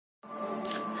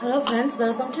Hello friends,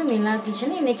 welcome to Mila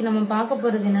kitchen. இன்னைக்கு நம்ம பார்க்க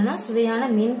போறது என்னன்னா சுவையான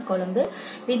மீன் குழம்பு.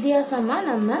 வித்தியாசமா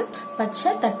நம்ம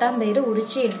பச்சை தட்டாம்பயிறு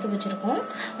உரிச்சி எடுத்து வச்சிருக்கோம்.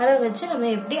 அதை வச்சு நம்ம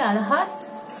எப்படி அழகா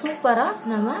சூப்பரா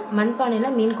நம்ம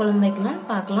மண்பானையில மீன் குழம்பு வைக்கலாம்னு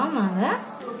பார்க்கலாம் வாங்க.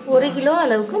 1 கிலோ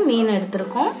அளவுக்கு மீன்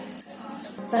எடுத்துருக்கோம்.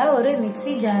 இப்ப ஒரு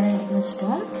மிக்ஸி ஜார் எடுத்து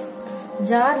வச்சிட்டோம்.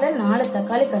 ஜார்ல 4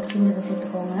 தக்காளி கட் செஞ்சதை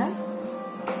சேர்த்துக்கோங்க.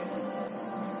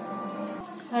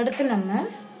 அடுத்து நம்ம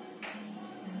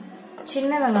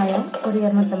சின்ன வெங்காயம் ஒரு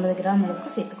 250 கிராம் அளவுக்கு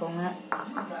சேர்த்துக்கோங்க.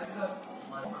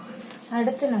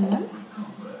 அடுத்து நம்ம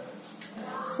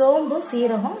சோம்பு,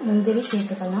 சீரகம், முந்திரி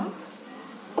சேர்த்துக்கலாம்.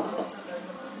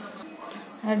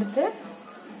 அடுத்து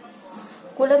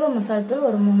குழம்பு மசாலா தூள்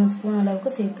ஒரு 3 ஸ்பூன்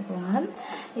அளவுக்கு சேர்த்துக்கோங்க.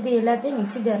 இது எல்லாத்தையும்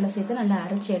மிக்ஸி ஜார்ல சேர்த்து நல்லா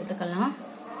அரைச்சி எடுத்துக்கலாம்.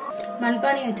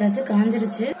 மண்பானை வச்சாச்சு,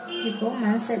 காஞ்சிருச்சு. இப்போ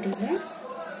மண் சட்டியில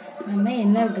நம்ம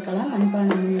எண்ணெய் விட்டுக்கலாம்.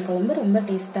 மண்பானை மீன் குழம்பு ரொம்ப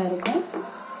டேஸ்டா இருக்கும்.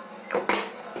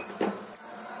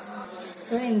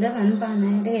 இந்த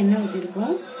மண்பானையில எண்ணெய்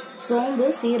ஊற்றிருக்கோம். சோம்பு,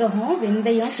 சீரகம்,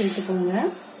 வெந்தயம் சேர்த்துக்கோங்க.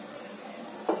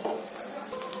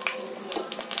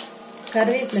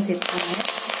 கருவேப்பிலை சேர்த்துக்கோங்க.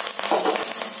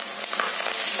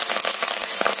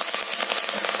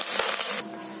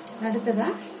 அடுத்ததா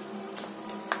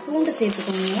பூண்டு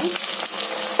சேர்த்துக்கோங்க.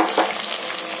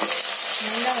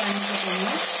 நல்லா வதக்கிக்கோங்க.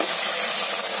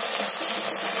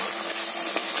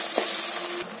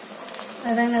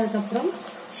 வதங்கினதுக்கப்புறம்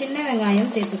சின்ன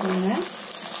வெங்காயம் சேர்த்துக்கோங்க.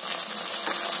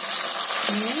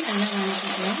 நல்லா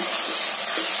வதக்கிக்கலாம்.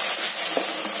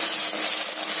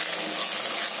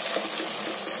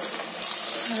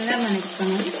 நல்லா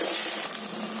வதக்கணும்.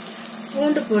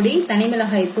 பூண்டு பொடி, தனி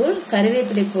மிளகாய் தூள்,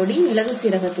 கருவேப்பிலை பொடி, மிளகு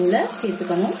சீரகத்தூளை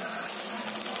சேர்த்துக்கணும்.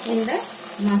 இந்த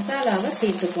மசாலாவை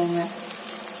சேர்த்துக்கோங்க.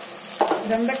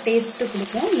 ரொம்ப டேஸ்ட்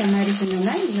கொடுக்கும். இந்த மாதிரி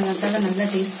செஞ்சோம்னா இந்த மசாலா நல்லா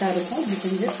டேஸ்டா இருக்கும். இப்படி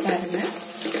செஞ்சு பாருங்க.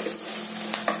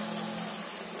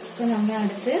 இப்போ நம்ம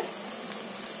அடுத்து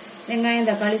வெங்காயம்,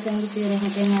 தக்காளி, சோம்பு,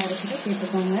 சீரகம், தேங்காய் அரைச்சிட்டு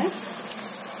சேர்த்துக்கோங்க.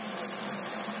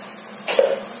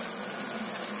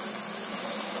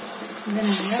 இதை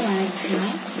நல்லா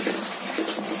வதக்கிக்கலாம்.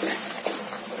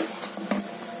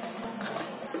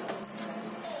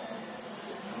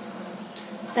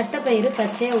 தட்டைப்பயிறு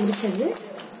பச்சையா உரிச்சது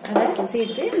அதை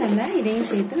சேர்த்து நம்ம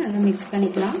இதையும் சேர்த்து நல்லா மிக்ஸ்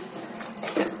பண்ணிக்கலாம்.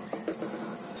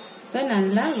 இப்போ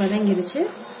நல்லா வதங்கிருச்சு.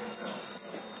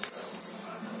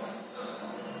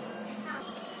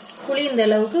 புளி இந்த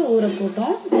அளவுக்கு ஊற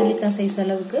போட்டோம். நெல்லிக்காய் சைஸ்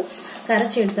அளவுக்கு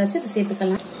கரைச்சி எடுத்தாச்சு. அதை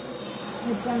சேர்த்துக்கலாம்.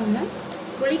 இப்போ நம்ம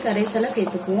புளி கரைசலை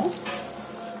சேர்த்துக்குவோம்.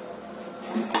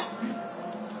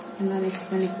 நல்லா மிக்ஸ்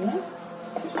பண்ணிக்குவோம்.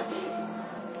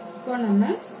 இப்போ நம்ம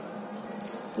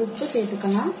உப்பு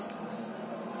சேர்த்துக்கலாம்.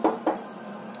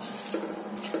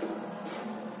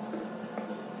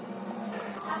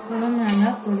 குழம்பு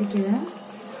நல்லா கொதிக்குது.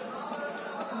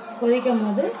 கொதிக்கும்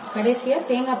போது கடைசியா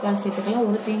தேங்காய் பால் சேர்த்துக்கலாம்.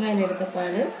 ஒரு தேங்காயில எடுத்த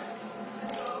பால்.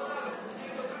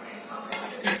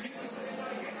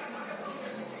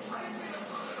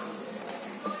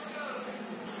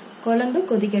 குழம்பு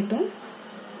கொதிக்கட்டும்.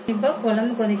 இப்போ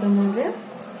குழம்பு கொதிக்கும் போது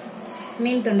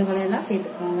மீன் துண்டுகளை எல்லாம்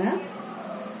சேர்த்துக்கோங்க.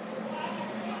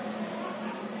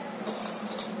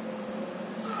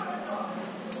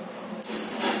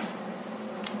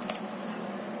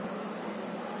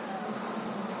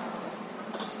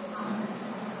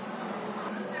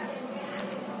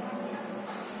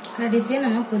 கடைசியா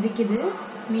நம்ம கொதிக்குது.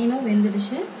 மீனும்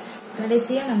வெந்துடுச்சு.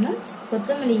 கடைசியா நம்ம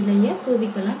கொத்தமல்லி இலையை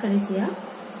தூவிக்கலாம். கடைசியா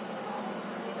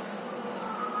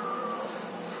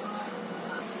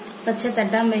பச்சை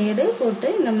தட்டாம்பயிறு போட்டு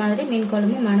இந்த மாதிரி மீன்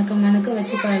குழம்பு மணக்க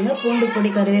வச்சு பாருங்க. பூண்டு பொடி,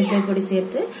 கருவேப்பிலை பொடி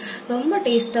சேர்த்து ரொம்ப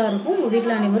டேஸ்டா இருக்கும். உங்க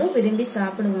வீட்டுல அனைவரும் விரும்பி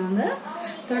சாப்பிடுவாங்க.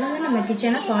 தொடர்ந்து நம்ம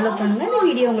கிச்சனை ஃபாலோ பண்ணுங்க. இந்த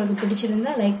வீடியோ உங்களுக்கு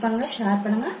பிடிச்சிருந்தா லைக் பண்ணுங்க, ஷேர்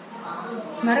பண்ணுங்க.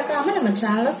 மறக்காம நம்ம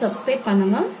சேனலை சப்ஸ்கிரைப்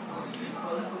பண்ணுங்க.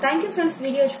 தேங்க்யூ ஃப்ரெண்ட்ஸ்,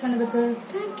 வீடியோ வாட்ச் பண்ணதுக்கு.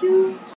 தேங்க்யூ.